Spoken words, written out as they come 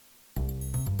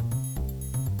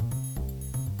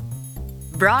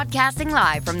Broadcasting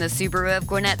live from the Subaru of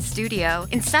Gwinnett studio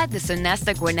inside the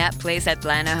Sonesta Gwinnett Place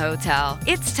Atlanta Hotel.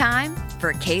 It's time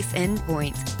for Case in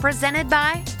Point, presented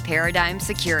by Paradigm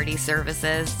Security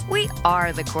Services. We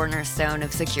are the cornerstone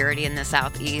of security in the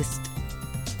Southeast.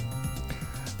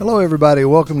 Hello, everybody.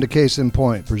 Welcome to Case in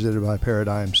Point, presented by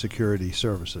Paradigm Security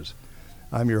Services.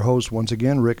 I'm your host once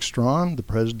again, Rick Strawn, the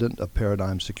president of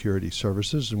Paradigm Security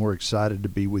Services, and we're excited to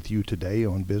be with you today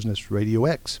on Business Radio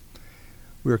X.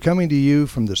 We are coming to you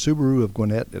from the Subaru of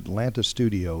Gwinnett Atlanta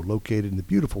studio, located in the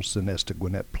beautiful Sonesta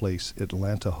Gwinnett Place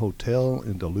Atlanta Hotel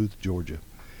in Duluth, Georgia.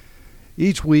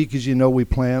 Each week, as you know, we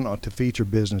plan to feature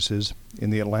businesses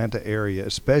in the Atlanta area,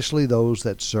 especially those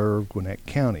that serve Gwinnett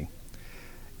County.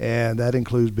 And that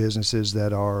includes businesses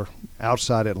that are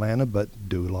outside Atlanta but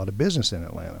do a lot of business in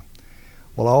Atlanta.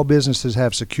 While all businesses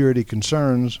have security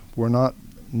concerns, not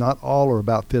all are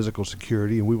about physical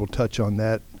security, and we will touch on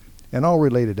that and all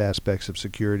related aspects of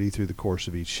security through the course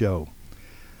of each show.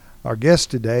 Our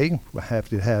guest today, we have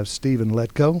to have Stephen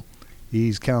Letko.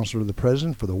 He's counselor to the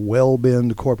president for the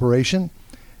WellBend Corporation,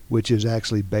 which is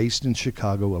actually based in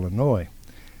Chicago, Illinois.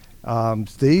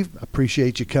 Steve,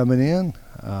 appreciate you coming in.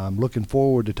 I'm looking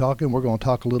forward to talking. We're going to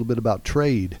talk a little bit about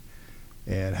trade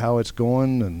and how it's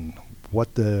going and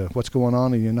what's going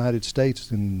on in the United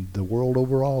States and the world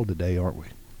overall today, aren't we?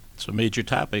 It's a major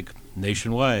topic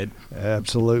nationwide.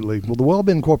 Absolutely. Well, the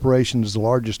WellBend Corporation is the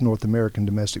largest North American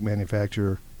domestic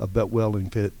manufacturer of butt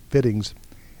welding fittings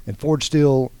and forged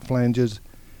steel flanges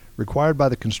required by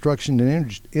the construction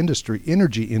and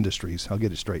energy industries. I'll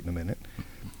get it straight in a minute.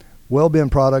 WellBend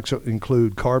products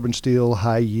include carbon steel,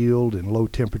 high yield, and low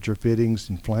temperature fittings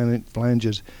and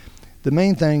flanges. The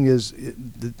main thing is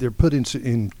they're put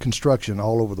in construction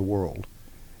all over the world.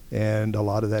 And a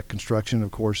lot of that construction,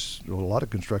 of course, a lot of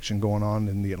construction going on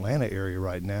in the Atlanta area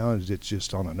right now. It's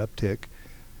just on an uptick,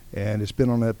 and it's been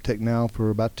on an uptick now for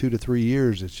about 2 to 3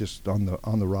 years. It's just on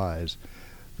the rise.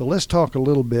 So let's talk a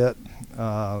little bit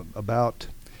about.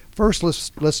 First,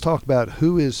 let's talk about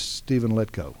who is Stephen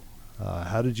Letko.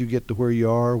 How did you get to where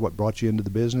you are? What brought you into the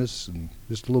business? And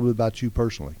just a little bit about you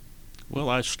personally. Well,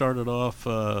 I started off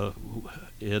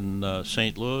in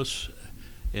St. Louis.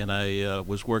 And I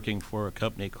was working for a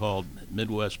company called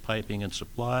Midwest Piping and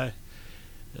Supply,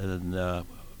 and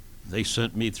they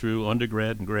sent me through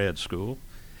undergrad and grad school,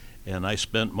 and I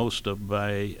spent most of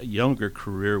my younger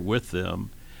career with them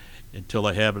until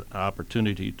I had an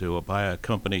opportunity to buy a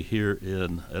company here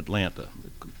in Atlanta.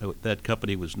 That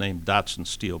company was named Dotson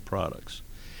Steel Products,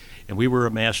 and we were a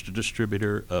master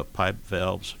distributor of pipe,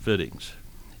 valves, fittings,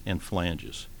 and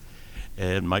flanges.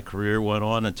 And my career went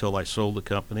on until I sold the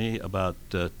company about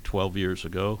 12 years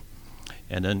ago,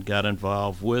 and then got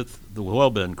involved with the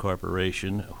WellBend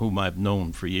Corporation, whom I've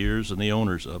known for years, and the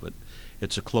owners of it.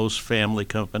 It's a close family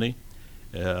company.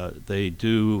 They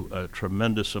do a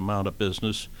tremendous amount of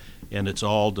business, and it's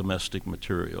all domestic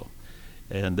material.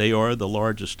 And they are the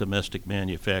largest domestic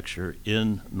manufacturer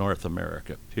in North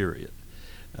America, period.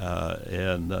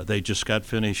 And they just got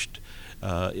finished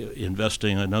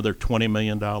investing another $20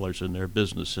 million in their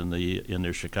business in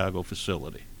their Chicago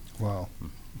facility. Wow.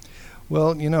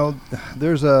 Well, you know,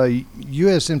 there's a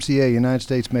USMCA, United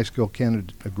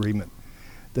States-Mexico-Canada agreement,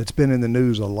 that's been in the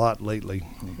news a lot lately.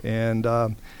 And,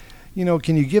 you know,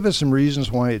 can you give us some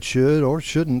reasons why it should or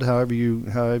shouldn't, however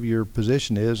your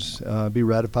position is, be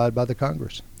ratified by the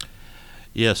Congress?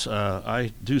 Yes,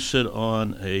 I do sit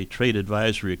on a trade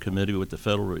advisory committee with the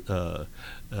federal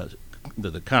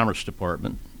the Commerce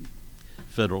Department,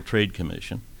 Federal Trade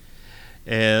Commission,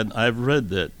 and I've read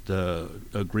that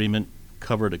agreement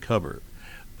cover to cover,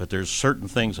 but there's certain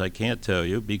things I can't tell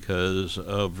you because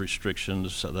of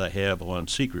restrictions that I have on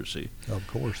secrecy. Of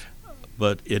course.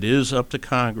 But it is up to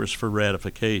Congress for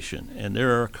ratification, and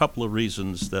there are a couple of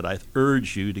reasons that I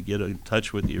urge you to get in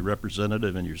touch with your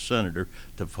representative and your senator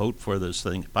to vote for this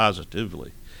thing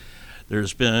positively.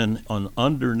 There's been,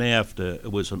 under NAFTA,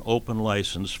 it was an open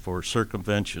license for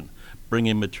circumvention,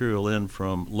 bringing material in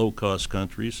from low-cost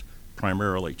countries,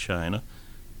 primarily China,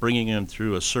 bringing in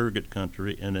through a surrogate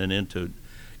country and then into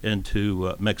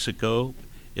Mexico,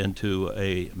 into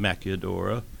a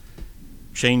maquiladora,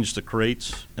 changed the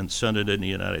crates and sent it in the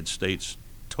United States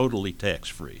totally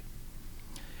tax-free.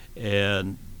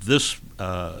 And this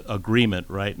agreement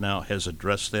right now has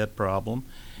addressed that problem.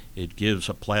 It gives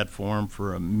a platform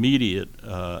for immediate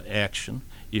action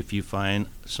if you find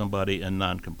somebody in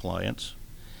noncompliance.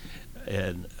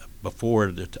 And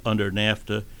under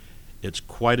NAFTA, it's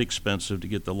quite expensive to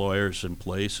get the lawyers in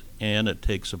place, and it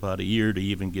takes about a year to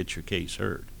even get your case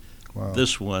heard. Wow.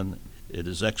 This one, it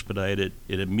is expedited.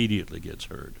 It immediately gets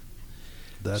heard.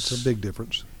 That's a big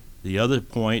difference. The other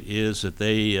point is that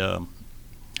they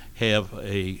have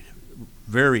a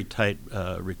very tight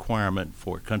requirement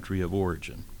for country of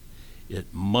origin.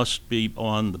 It must be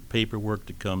on the paperwork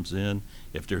that comes in.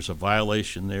 If there's a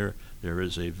violation there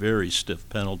is a very stiff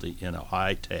penalty and a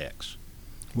high tax.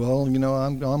 Well,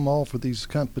 I'm all for these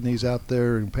companies out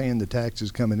there and paying the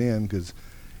taxes coming in, because,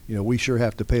 we sure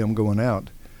have to pay them going out.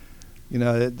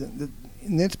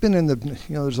 It's been in the,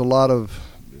 there's a lot of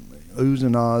oohs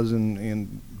and ahs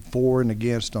and for and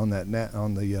against on that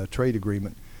on the trade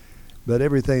agreement. But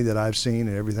everything that I've seen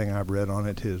and everything I've read on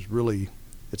it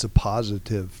it's a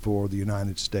positive for the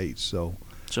United States. So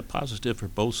it's a positive for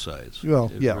both sides.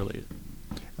 Well, it yeah. Really,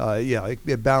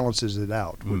 it balances it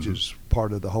out, which Mm-hmm. is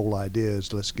part of the whole idea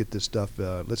is let's get this stuff,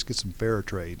 let's get some fair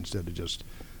trade instead of just,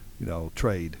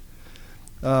 trade.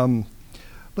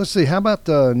 Let's see, how about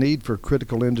the need for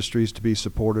critical industries to be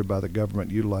supported by the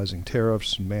government utilizing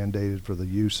tariffs mandated for the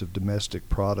use of domestic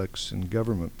products in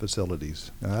government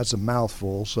facilities? Now, that's a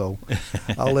mouthful, so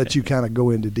I'll let you kind of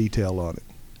go into detail on it.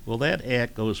 Well, that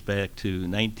act goes back to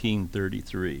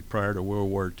 1933, prior to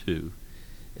World War II,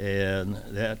 and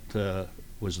that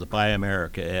was the Buy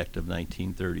America Act of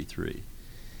 1933.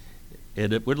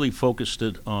 And it really focused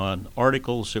it on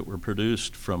articles that were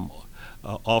produced from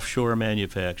offshore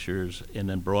manufacturers and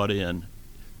then brought in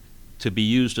to be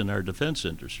used in our defense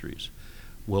industries.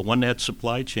 Well, when that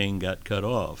supply chain got cut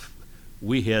off,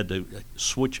 we had to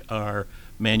switch our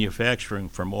manufacturing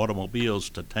from automobiles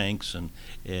to tanks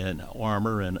and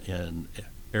armor and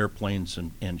airplanes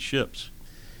and ships.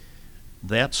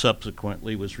 That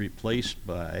subsequently was replaced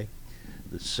by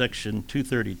the Section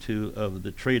 232 of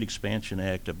the Trade Expansion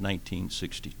Act of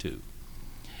 1962.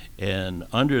 And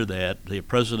under that, the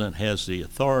president has the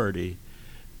authority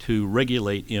to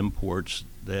regulate imports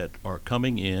that are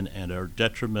coming in and are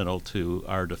detrimental to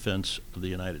our defense of the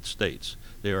United States.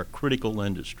 They are critical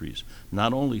industries,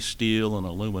 not only steel and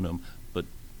aluminum, but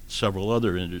several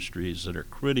other industries that are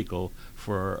critical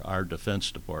for our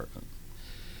Defense Department.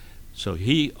 So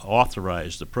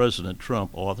the President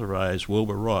Trump authorized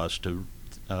Wilbur Ross to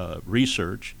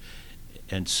research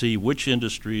and see which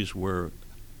industries were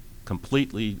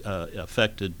completely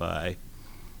affected by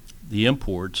the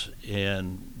imports,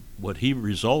 and what he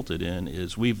resulted in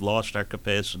is we've lost our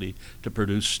capacity to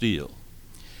produce steel.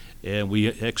 And we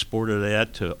exported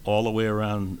that to all the way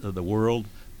around the world,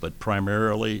 but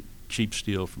primarily cheap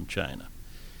steel from China.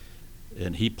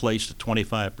 And he placed a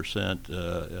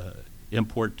 25%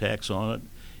 import tax on it,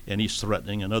 and he's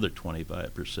threatening another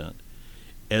 25%.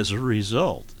 As a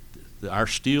result, our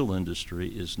steel industry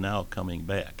is now coming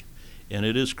back. And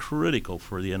it is critical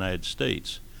for the United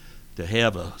States to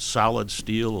have a solid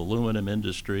steel, aluminum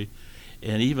industry,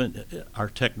 and even our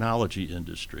technology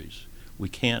industries. We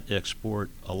can't export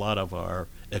a lot of our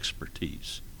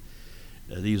expertise.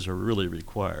 These are really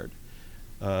required.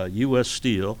 U.S.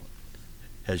 Steel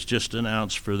has just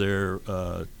announced for their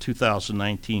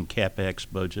 2019 CapEx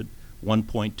budget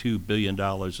 $1.2 billion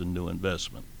in new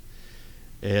investment.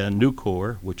 And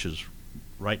Nucor, which is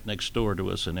right next door to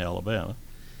us in Alabama,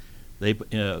 they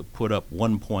put up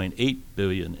 $1.8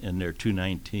 billion in their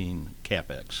 2019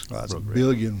 CapEx. That's program. a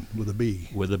billion with a B.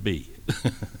 With a B.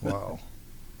 Wow.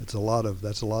 That's a lot of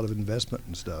investment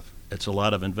and stuff. It's a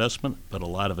lot of investment, but a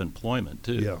lot of employment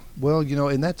too. Yeah. Well,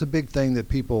 and that's a big thing that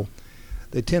people,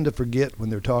 they tend to forget when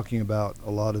they're talking about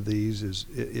a lot of these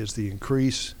is the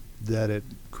increase that it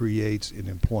creates in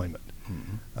employment.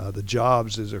 Mm-hmm. The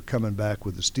jobs as they're coming back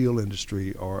with the steel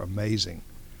industry are amazing,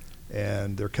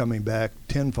 and they're coming back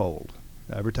tenfold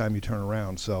every time you turn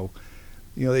around. So,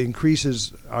 it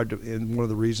increases and one of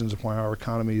the reasons why our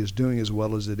economy is doing as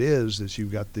well as it is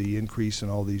you've got the increase in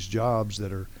all these jobs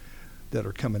that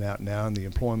are coming out now, and the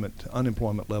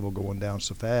unemployment level going down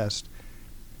so fast,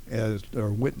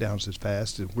 or went down so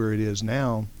fast as where it is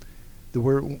now,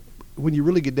 when you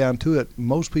really get down to it,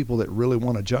 most people that really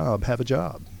want a job have a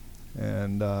job.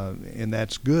 And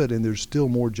that's good, and there's still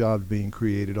more jobs being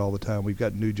created all the time. We've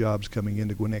got new jobs coming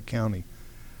into Gwinnett County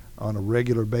on a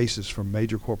regular basis from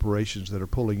major corporations that are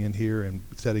pulling in here and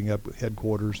setting up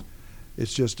headquarters.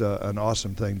 It's just an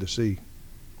awesome thing to see.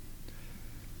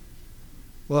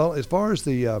 Well, as far as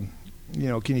the,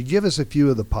 can you give us a few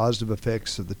of the positive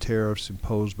effects of the tariffs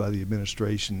imposed by the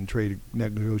administration and trade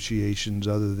negotiations,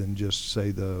 other than just, say,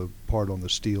 the part on the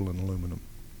steel and aluminum?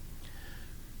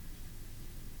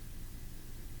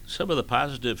 Some of the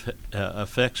positive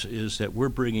effects is that we're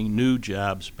bringing new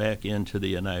jobs back into the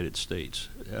United States.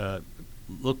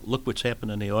 Look what's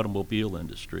happened in the automobile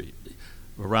industry.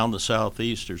 Around the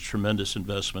Southeast, there's tremendous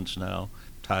investments now.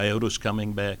 Toyota's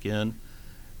coming back in.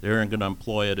 They're going to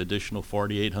employ an additional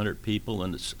 4,800 people,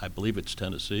 and I believe it's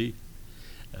Tennessee.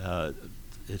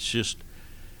 It's just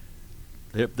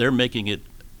they're making it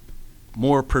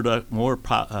more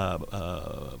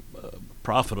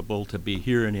profitable to be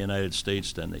here in the United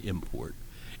States than to import.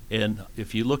 And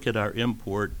if you look at our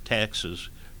import taxes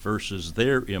versus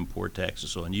their import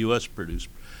taxes on U.S. produced,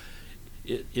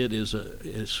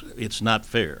 it's not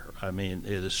fair. I mean,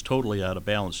 it is totally out of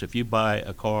balance. If you buy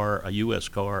a U.S.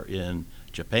 car in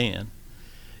Japan,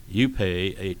 you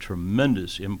pay a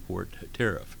tremendous import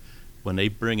tariff. When they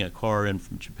bring a car in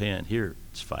from Japan here,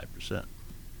 it's 5%.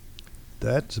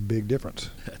 That's a big difference.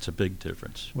 That's a big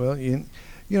difference. Well, it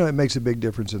makes a big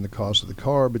difference in the cost of the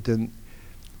car, but then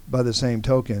by the same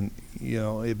token,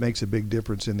 it makes a big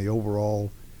difference in the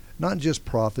overall, not just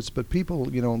profits, but people,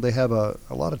 they have a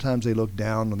lot of times they look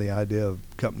down on the idea of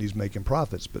companies making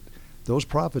profits, but those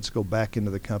profits go back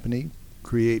into the company,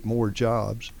 create more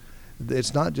jobs.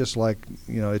 It's not just like,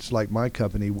 it's like my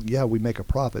company. Yeah, we make a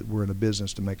profit. We're in a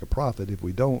business to make a profit. If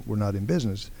we don't, we're not in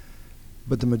business.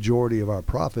 But the majority of our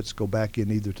profits go back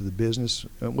in either to the business.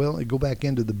 Well, they go back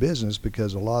into the business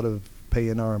because a lot of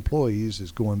paying our employees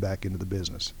is going back into the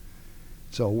business.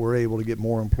 So we're able to get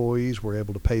more employees. We're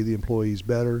able to pay the employees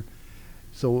better.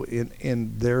 So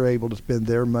and they're able to spend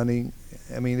their money.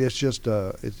 I mean, it's just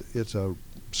it's a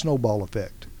snowball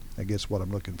effect, I guess, what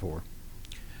I'm looking for.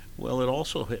 Well, it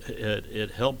also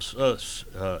it helps us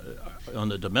on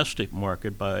the domestic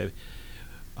market by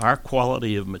our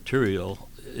quality of material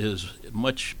is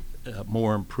much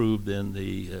more improved than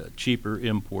the cheaper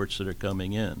imports that are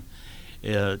coming in.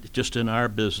 Just in our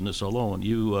business alone,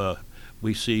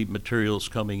 we see materials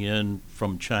coming in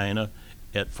from China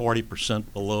at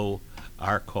 40% below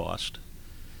our cost.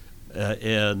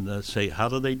 And say, how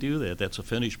do they do that? That's a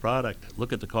finished product.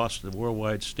 Look at the cost of the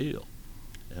worldwide steel.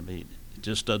 I mean, it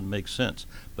just doesn't make sense.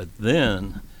 But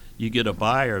then you get a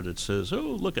buyer that says, oh,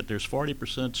 look, there's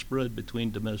 40% spread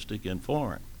between domestic and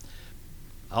foreign.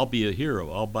 I'll be a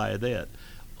hero. I'll buy that.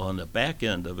 On the back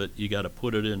end of it, you got to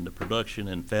put it into production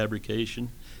and fabrication,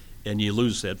 and you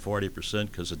lose that 40%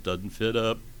 because it doesn't fit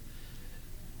up.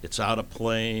 It's out of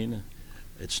plane.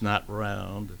 It's not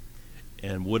round.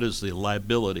 And what is the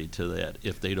liability to that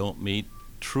if they don't meet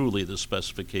truly the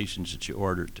specifications that you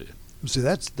ordered to? See,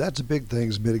 that's a big thing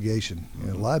is mitigation.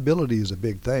 Liability is a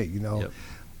big thing. Yep.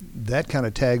 That kind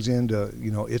of tags into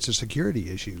it's a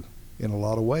security issue. In a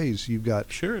lot of ways, you've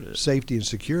got safety and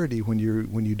security when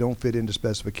you don't fit into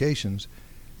specifications,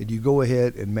 and you go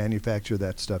ahead and manufacture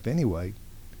that stuff anyway.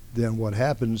 Then what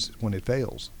happens when it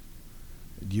fails?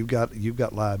 You've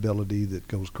got liability that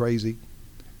goes crazy.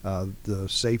 The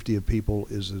safety of people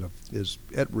is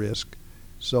at risk.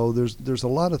 So there's a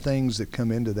lot of things that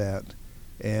come into that,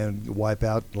 and wipe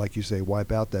out that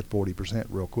 40%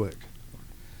 real quick.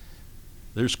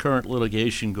 There's current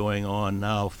litigation going on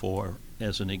now for,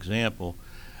 as an example,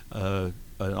 an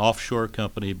offshore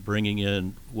company bringing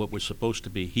in what was supposed to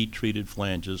be heat-treated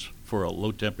flanges for a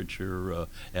low-temperature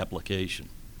application.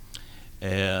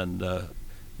 And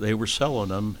they were selling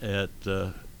them at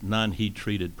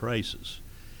non-heat-treated prices.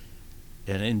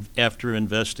 And after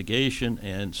investigation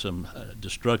and some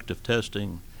destructive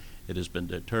testing, it has been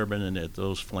determined that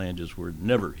those flanges were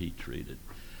never heat-treated.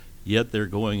 Yet they're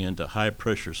going into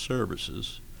high-pressure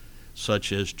services,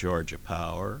 such as Georgia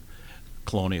Power,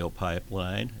 Colonial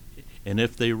Pipeline, and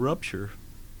if they rupture,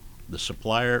 the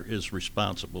supplier is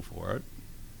responsible for it.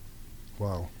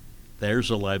 Wow.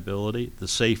 There's a liability, the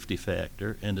safety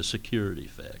factor, and the security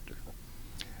factor.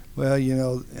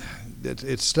 Well,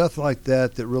 it's stuff like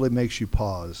that that really makes you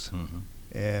pause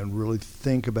and really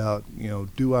think about,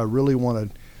 do I really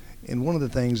want to? And one of the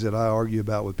things that I argue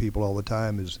about with people all the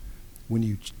time is when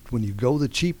you go the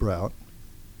cheap route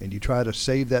and you try to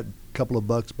save that couple of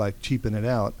bucks by cheaping it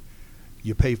out,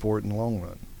 you pay for it in the long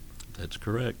run. That's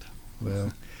correct.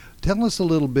 Well, tell us a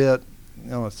little bit,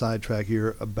 on a sidetrack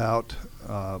here, about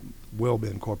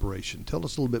Wellben Corporation. Tell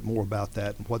us a little bit more about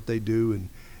that and what they do and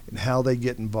how they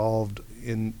get involved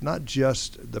in not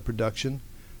just the production,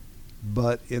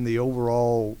 but in the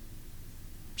overall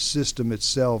system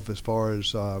itself as far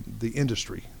as the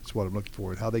industry. That's what I'm looking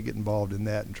for, and how they get involved in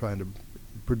that and trying to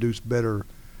produce better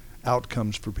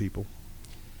outcomes for people.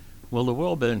 Well, the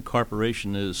Wellben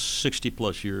Corporation is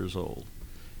 60-plus years old,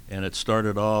 and it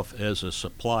started off as a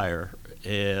supplier,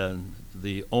 and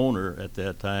the owner at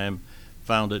that time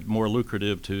found it more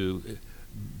lucrative to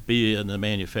be in the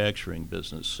manufacturing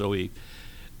business. So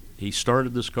he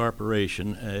started this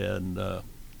corporation and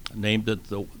named it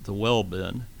the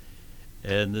Wellben,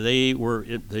 and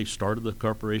they started the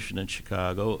corporation in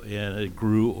Chicago, and it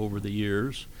grew over the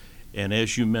years. And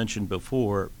as you mentioned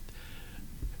before,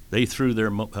 they threw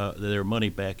their money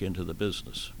back into the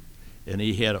business, and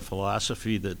he had a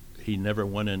philosophy that he never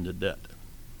went into debt.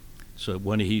 So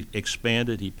when he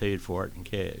expanded, he paid for it in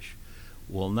cash.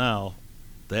 Well, now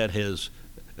that has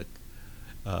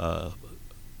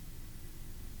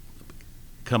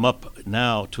come up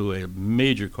now to a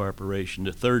major corporation.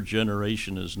 The third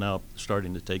generation is now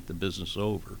starting to take the business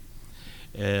over.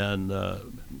 And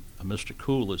Mr.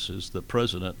 Koulis is the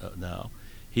president now.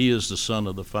 He is the son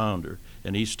of the founder,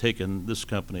 and he's taken this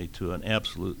company to an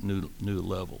absolute new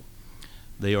level.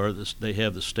 They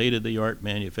have the state-of-the-art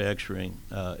manufacturing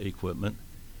equipment.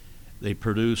 They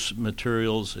produce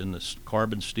materials in the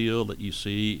carbon steel that you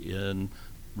see in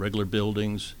regular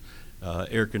buildings,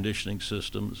 air conditioning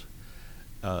systems.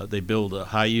 They build a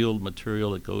high-yield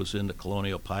material that goes into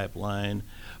Colonial Pipeline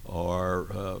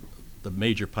or the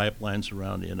major pipelines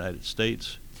around the United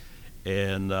States,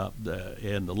 and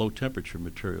the low-temperature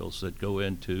materials that go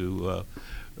into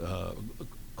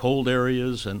cold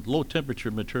areas. And low-temperature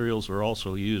materials are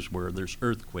also used where there's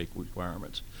earthquake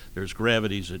requirements. There's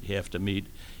gravities that you have to meet.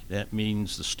 That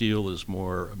means the steel is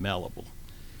more malleable.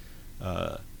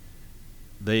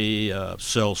 They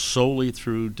sell solely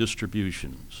through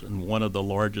distributions, and one of the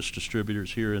largest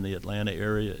distributors here in the Atlanta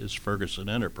area is Ferguson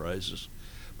Enterprises,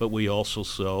 but we also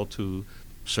sell to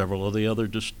several of the other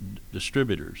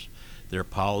distributors. Their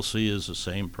policy is the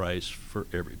same price for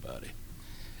everybody.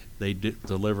 They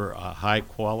deliver a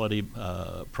high-quality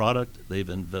product. They've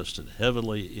invested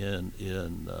heavily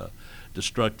in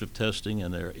destructive testing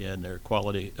and their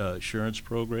quality assurance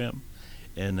program,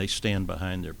 and they stand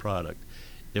behind their product.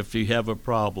 If you have a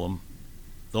problem,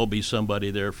 there'll be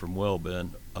somebody there from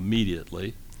Wellben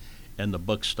immediately, and the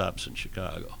buck stops in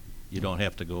Chicago. You don't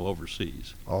have to go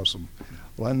overseas. Awesome.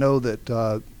 Well, I know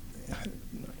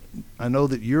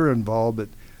that you're involved, but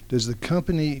does the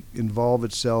company involve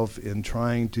itself in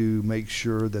trying to make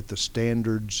sure that the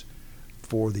standards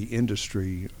for the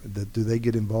industry, do they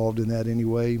get involved in that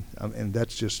anyway? And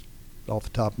that's just off the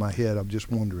top of my head. I'm just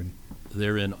wondering.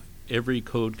 They're in every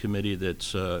code committee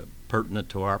that's pertinent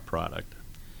to our product.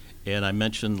 And I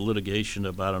mentioned litigation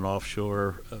about an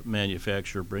offshore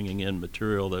manufacturer bringing in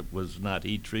material that was not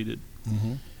heat treated.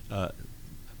 Mm-hmm.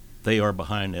 They are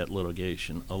behind that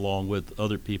litigation, along with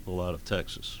other people out of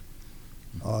Texas.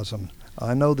 Awesome.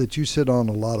 I know that you sit on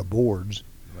a lot of boards.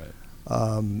 Right.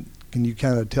 Can you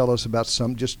kind of tell us about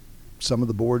some of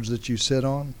the boards that you sit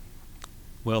on?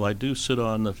 Well, I do sit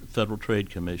on the Federal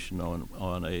Trade Commission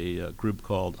on a group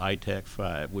called ITAC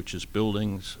 5, which is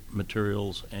buildings,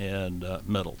 materials, and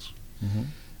metals. Mm-hmm.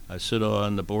 I sit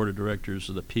on the board of directors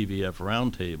of the PVF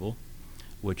Roundtable,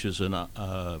 which is a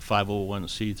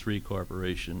 501c3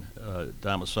 corporation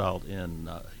domiciled in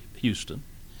Houston.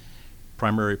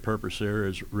 Primary purpose there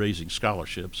is raising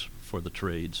scholarships for the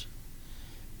trades.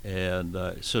 And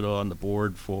I sit on the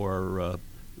board for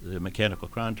the Mechanical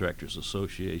Contractors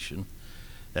Association.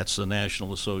 That's the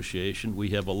national association.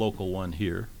 We have a local one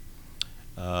here.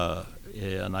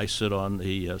 And I sit on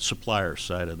the supplier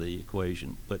side of the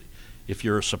equation. But if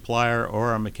you're a supplier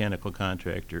or a mechanical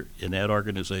contractor in that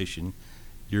organization,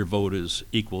 your vote is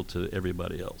equal to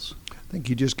everybody else. I think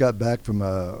you just got back from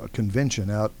a convention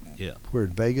out where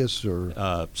in Vegas or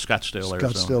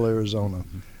Scottsdale, Arizona.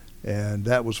 Mm-hmm. And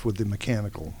that was with the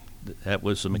mechanical. That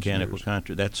was the mechanical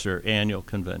contractor. That's their annual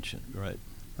convention, right?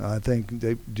 I think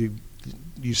do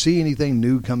you see anything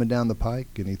new coming down the pike?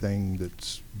 Anything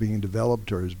that's being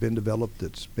developed or has been developed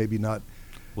that's maybe not?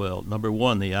 Well, number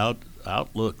one, the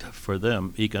outlook for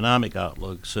them, economic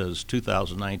outlook, says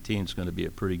 2019 is going to be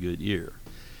a pretty good year.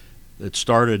 It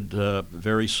started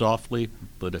very softly,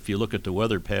 but if you look at the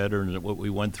weather pattern and what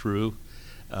we went through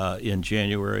in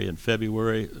January and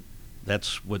February,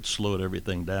 that's what slowed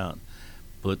everything down.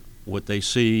 But what they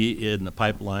see in the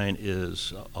pipeline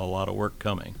is a lot of work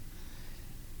coming.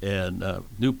 And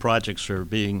new projects are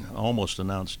being almost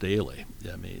announced daily,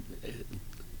 I mean,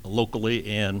 locally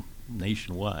and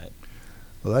nationwide.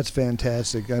 Well, that's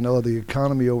fantastic. I know the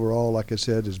economy overall, like I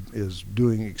said, is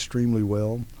doing extremely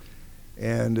well.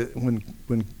 And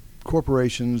when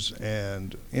corporations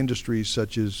and industries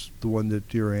such as the one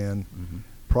that you're in mm-hmm.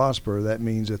 prosper, that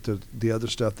means that the other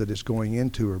stuff that it's going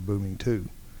into are booming too.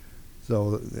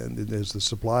 So as the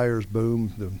suppliers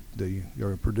boom,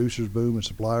 your producers boom and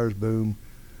suppliers boom,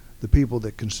 the people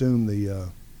that consume the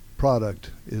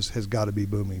product has got to be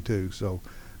booming too. So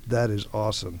that is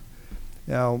awesome.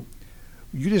 Now,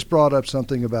 you just brought up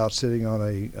something about sitting on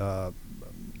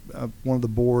one of the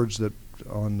boards that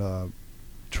on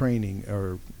training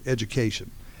or education.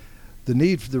 The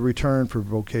need for the return for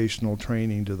vocational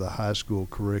training to the high school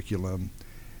curriculum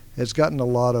has gotten a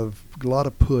lot of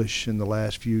push in the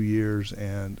last few years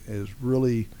and has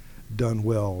really done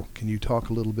well. Can you talk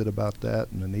a little bit about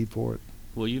that and the need for it?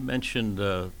 Well, you mentioned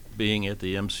being at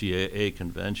the MCAA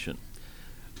convention.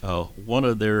 One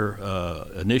of their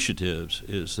initiatives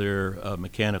is their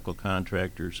Mechanical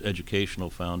Contractors Educational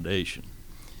Foundation.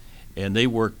 And they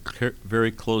work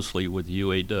very closely with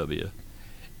UAW.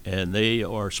 And they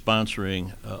are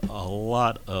sponsoring a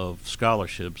lot of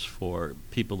scholarships for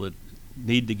people that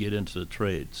need to get into the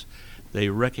trades. They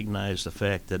recognize the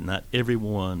fact that not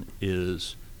everyone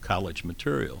is college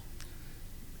material,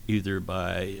 either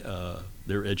by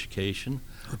their education.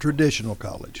 Or traditional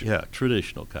college. Yeah,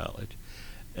 traditional college.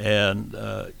 And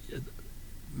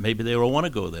maybe they don't want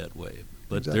to go that way.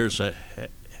 But Exactly. There's a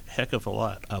heck of a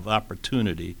lot of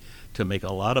opportunity to make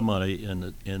a lot of money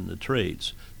in the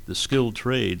trades, the skilled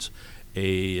trades.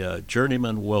 A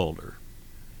journeyman welder,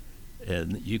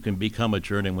 and you can become a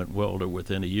journeyman welder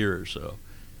within a year or so,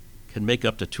 can make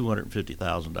up to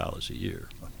 $250,000 a year.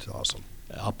 That's awesome.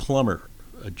 A plumber,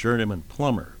 a journeyman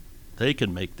plumber, they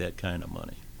can make that kind of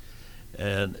money.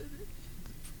 And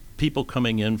people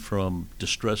coming in from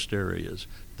distressed areas,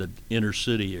 the inner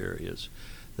city areas,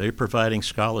 they're providing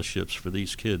scholarships for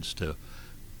these kids to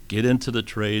get into the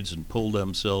trades and pull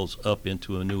themselves up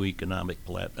into a new economic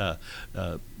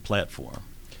platform.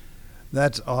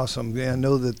 That's awesome. Yeah, I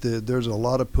know that there's a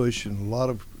lot of push and a lot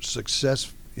of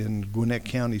success in Gwinnett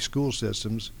County school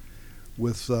systems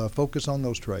with focus on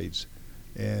those trades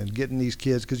and getting these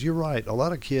kids, because you're right, a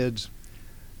lot of kids,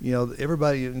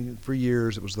 everybody for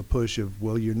years it was the push of,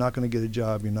 well, you're not going to get a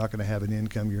job, you're not going to have an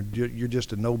income, you're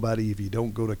just a nobody if you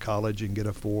don't go to college and get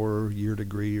a 4-year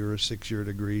degree or a 6-year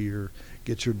degree or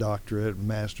get your doctorate,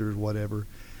 master's, whatever.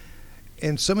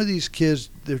 And some of these kids,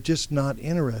 they're just not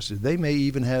interested. They may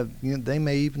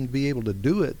even be able to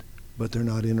do it, but they're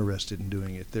not interested in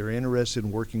doing it. They're interested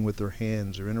in working with their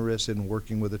hands. They're interested in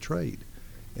working with a trade,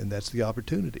 and that's the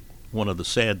opportunity. One of the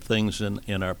sad things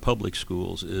in our public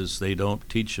schools is they don't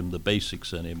teach them the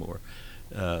basics anymore,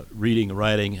 reading,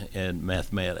 writing, and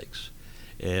mathematics.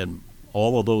 And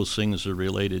all of those things are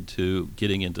related to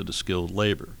getting into the skilled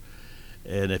labor.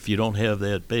 And if you don't have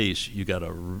that base, you got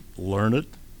to learn it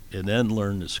and then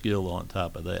learn the skill on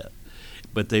top of that.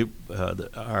 But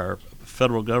our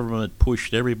federal government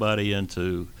pushed everybody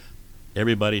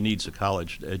needs a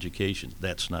college education.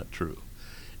 That's not true.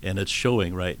 And it's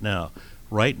showing right now.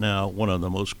 Right now, one of the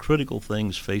most critical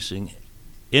things facing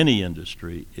any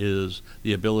industry is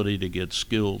the ability to get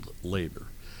skilled labor.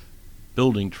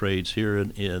 Building trades here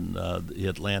in the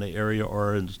Atlanta area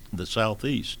or in the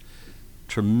Southeast,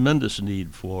 tremendous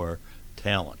need for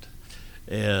talent.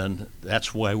 And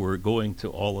that's why we're going to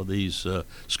all of these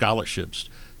scholarships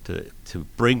to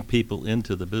bring people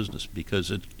into the business,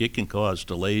 because it can cause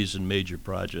delays in major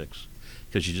projects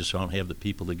because you just don't have the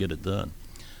people to get it done.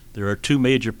 There are 2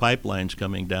 major pipelines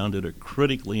coming down that are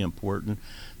critically important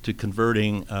to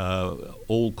converting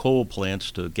old coal plants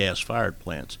to gas-fired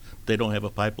plants. They don't have a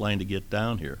pipeline to get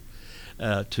down here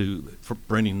for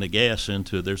bringing the gas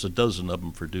into. There's a dozen of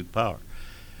them for Duke Power.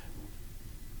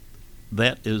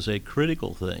 That is a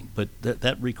critical thing, but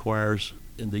that requires,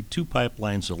 in the 2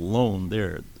 pipelines alone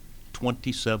there,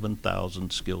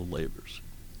 27,000 skilled laborers.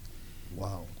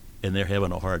 Wow. And they're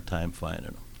having a hard time finding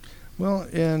them. Well,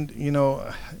 and,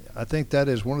 I think that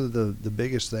is one of the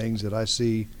biggest things that I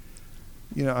see.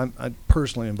 I'm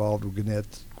personally involved with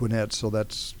Gwinnett, so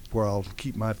that's where I'll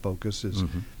keep my focus is.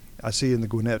 Mm-hmm. I see in the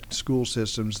Gwinnett school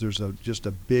systems there's just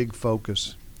a big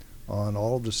focus on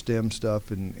all of the STEM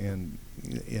stuff and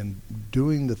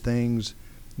doing the things,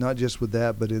 not just with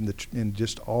that, but in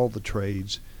just all the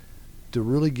trades, to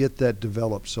really get that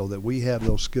developed so that we have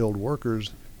those skilled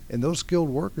workers, and those skilled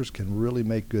workers can really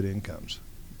make good incomes.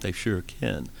 They sure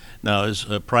can. Now, is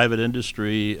private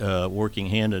industry working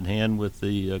hand in hand with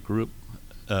the group,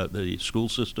 the school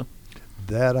system?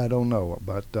 That I don't know,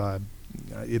 but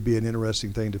it'd be an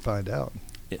interesting thing to find out.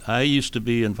 I used to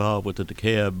be involved with the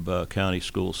DeKalb County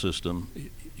school system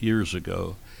years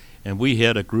ago, and we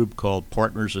had a group called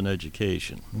Partners in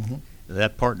Education. Mm-hmm.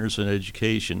 That Partners in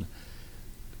Education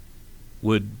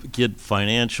would get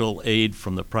financial aid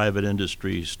from the private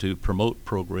industries to promote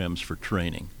programs for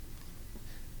training.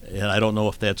 And I don't know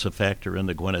if that's a factor in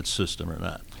the Gwinnett system or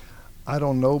not. I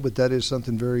don't know, but that is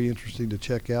something very interesting to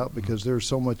check out, because there's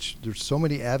so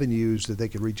many avenues that they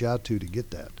could reach out to get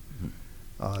that,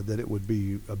 that it would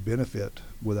be a benefit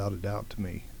without a doubt to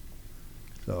me.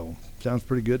 So sounds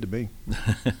pretty good to me.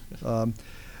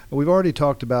 We've already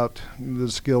talked about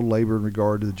the skilled labor in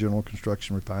regard to the general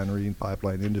construction, refinery, and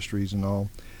pipeline industries and all.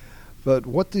 But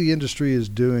what the industry is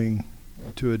doing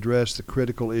to address the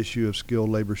critical issue of skilled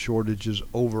labor shortages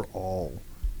overall,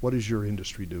 what is your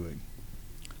industry doing?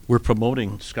 We're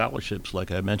promoting scholarships,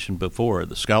 like I mentioned before.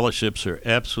 The scholarships are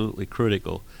absolutely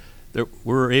critical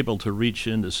we're able to reach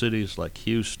into cities like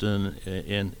Houston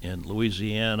and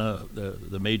Louisiana,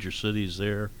 the major cities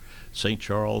there, St.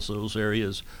 Charles, those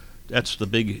areas. That's the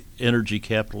big energy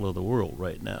capital of the world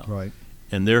right now. Right.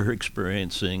 And they're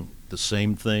experiencing the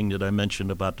same thing that I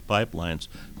mentioned about the pipelines,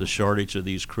 the shortage of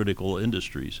these critical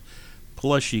industries.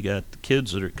 Plus, you got the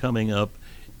kids that are coming up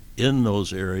in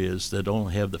those areas that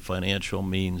don't have the financial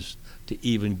means to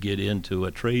even get into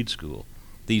a trade school.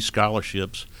 These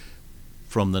scholarships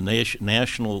from the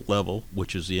national level,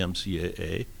 which is the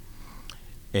MCAA,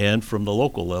 and from the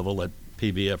local level at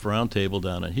PBF Roundtable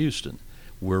down in Houston,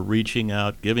 we're reaching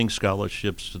out, giving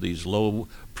scholarships to these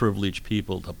low-privileged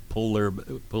people to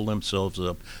pull themselves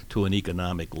up to an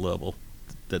economic level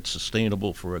that's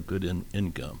sustainable for a good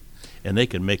income, and they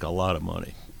can make a lot of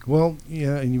money. Well,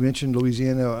 yeah, and you mentioned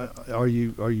Louisiana. Are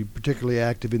you particularly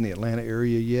active in the Atlanta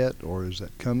area yet, or is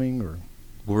that coming? Or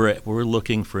we're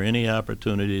looking for any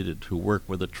opportunity to work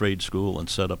with a trade school and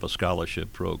set up a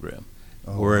scholarship program,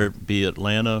 or be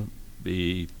Atlanta,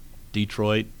 be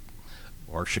Detroit,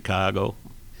 or Chicago,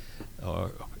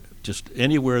 or just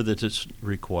anywhere that it's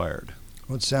required.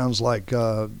 Well, it sounds like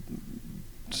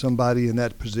somebody in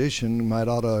that position might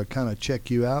ought to kind of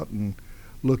check you out and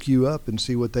look you up and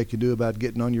see what they can do about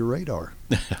getting on your radar.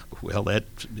 Well,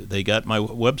 they got my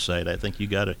website. I think you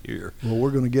got it here. Well,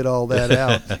 we're going to get all that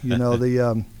out.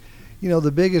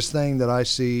 The biggest thing that I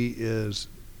see is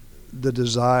the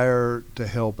desire to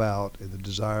help out and the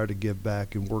desire to give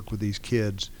back and work with these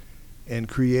kids and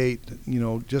create,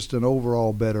 just an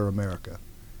overall better America.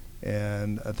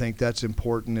 And I think that's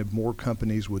important. If more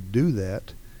companies would do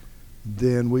that,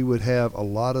 then we would have a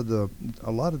lot of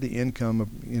the income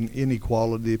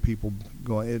inequality of people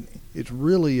going. It's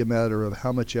really a matter of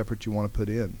how much effort you want to put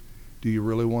in. Do you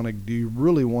really want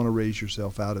to raise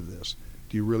yourself out of this?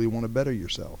 Do you really want to better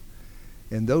yourself?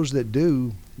 And those that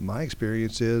do, my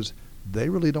experience is they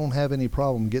really don't have any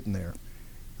problem getting there.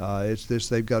 It's this: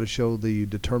 they've got to show the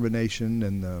determination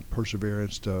and the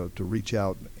perseverance to reach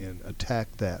out and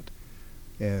attack that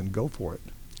and go for it.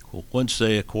 Well, once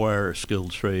they acquire a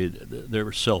skilled trade,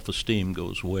 their self-esteem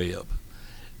goes way up,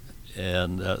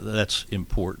 and that's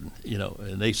important,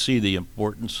 and they see the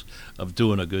importance of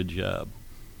doing a good job.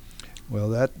 Well,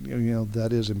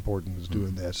 that is important, is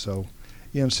doing that. So,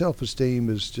 self-esteem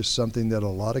is just something that a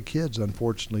lot of kids,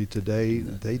 unfortunately, today,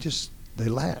 they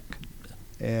lack.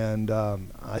 And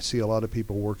I see a lot of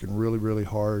people working really, really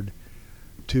hard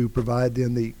to provide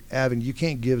them the avenue. You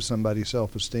can't give somebody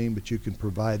self-esteem, but you can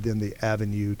provide them the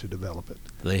avenue to develop it.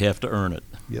 They have to earn it.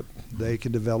 Yep. They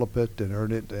can develop it and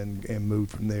earn it and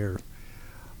move from there.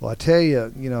 Well, I tell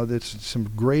you, there's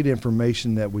some great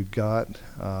information that we've got.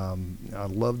 I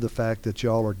love the fact that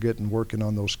y'all are working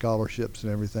on those scholarships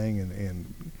and everything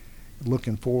and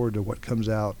looking forward to what comes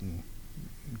out and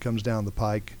comes down the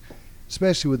pike,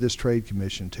 especially with this trade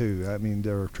commission, too. I mean,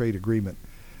 their trade agreement.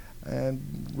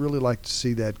 And really like to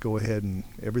see that go ahead and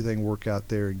everything work out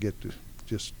there and get to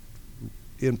just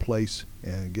in place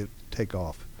and take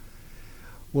off.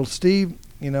 Well, Steve,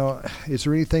 is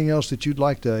there anything else that you'd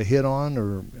like to hit on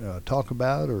or talk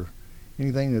about or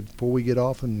anything before we get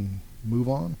off and move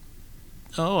on?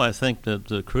 Oh, I think that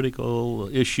the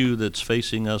critical issue that's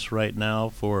facing us right now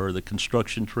for the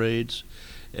construction trades,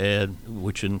 and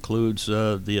which includes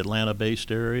the Atlanta-based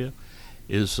area,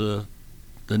 is the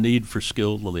need for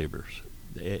skilled laborers,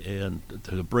 and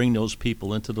to bring those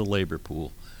people into the labor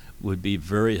pool would be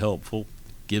very helpful.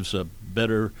 Gives a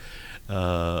better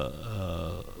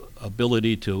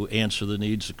ability to answer the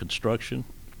needs of construction,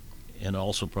 and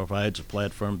also provides a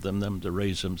platform for them to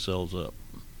raise themselves up.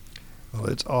 Well,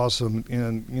 it's awesome,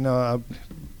 and I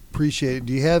appreciate it.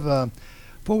 Do you have,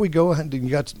 before we go ahead, you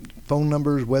got phone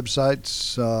numbers,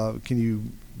 websites? Can you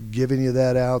give any of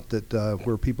that out that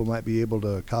where people might be able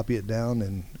to copy it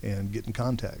down and get in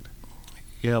contact?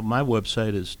 Yeah, my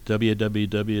website is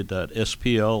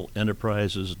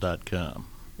www.splenterprises.com.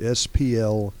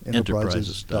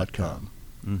 splenterprises.com.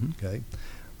 Mm-hmm. Okay.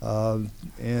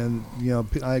 And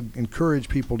I encourage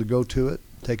people to go to it,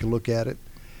 take a look at it,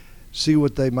 see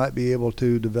what they might be able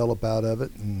to develop out of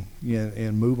it,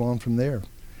 and move on from there.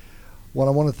 Well,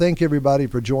 I want to thank everybody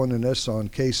for joining us on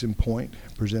Case in Point,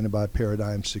 presented by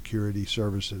Paradigm Security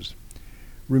Services.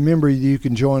 Remember, you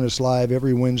can join us live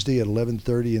every Wednesday at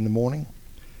 11:30 in the morning,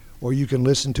 or you can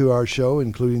listen to our show,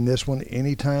 including this one,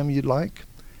 anytime you'd like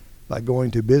by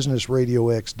going to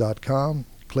businessradiox.com,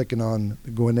 clicking on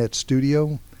the Gwinnett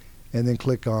Studio, and then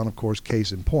click on, of course,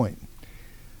 Case in Point.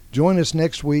 Join us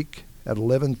next week at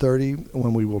 11:30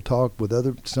 when we will talk with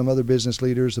some other business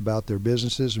leaders about their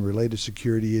businesses and related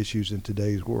security issues in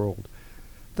today's world.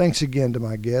 Thanks again to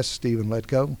my guest, Stephen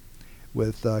Letko.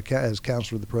 as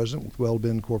Counselor of the President with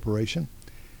Wellbend Corporation.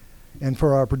 And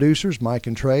for our producers, Mike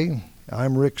and Trey,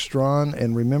 I'm Rick Strawn,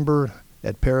 and remember,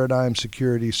 at Paradigm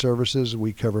Security Services,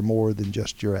 we cover more than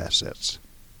just your assets.